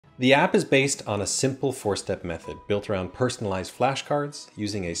The app is based on a simple four-step method built around personalized flashcards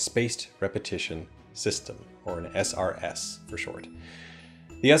using a spaced repetition system, or an SRS for short.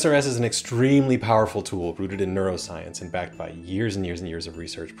 The SRS is an extremely powerful tool rooted in neuroscience and backed by years and years and years of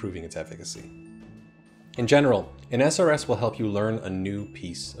research proving its efficacy. In general, an SRS will help you learn a new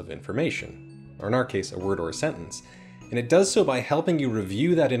piece of information, or in our case, a word or a sentence, and it does so by helping you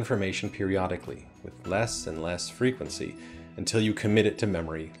review that information periodically, with less and less frequency, until you commit it to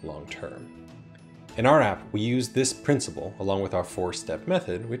memory long term. In our app, we use this principle along with our four-step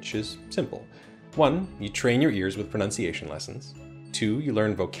method, which is simple. 1, you train your ears with pronunciation lessons. 2, you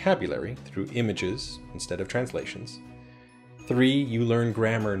learn vocabulary through images instead of translations. 3, you learn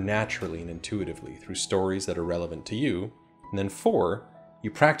grammar naturally and intuitively through stories that are relevant to you. And then 4,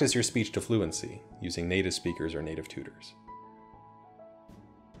 you practice your speech to fluency using native speakers or native tutors.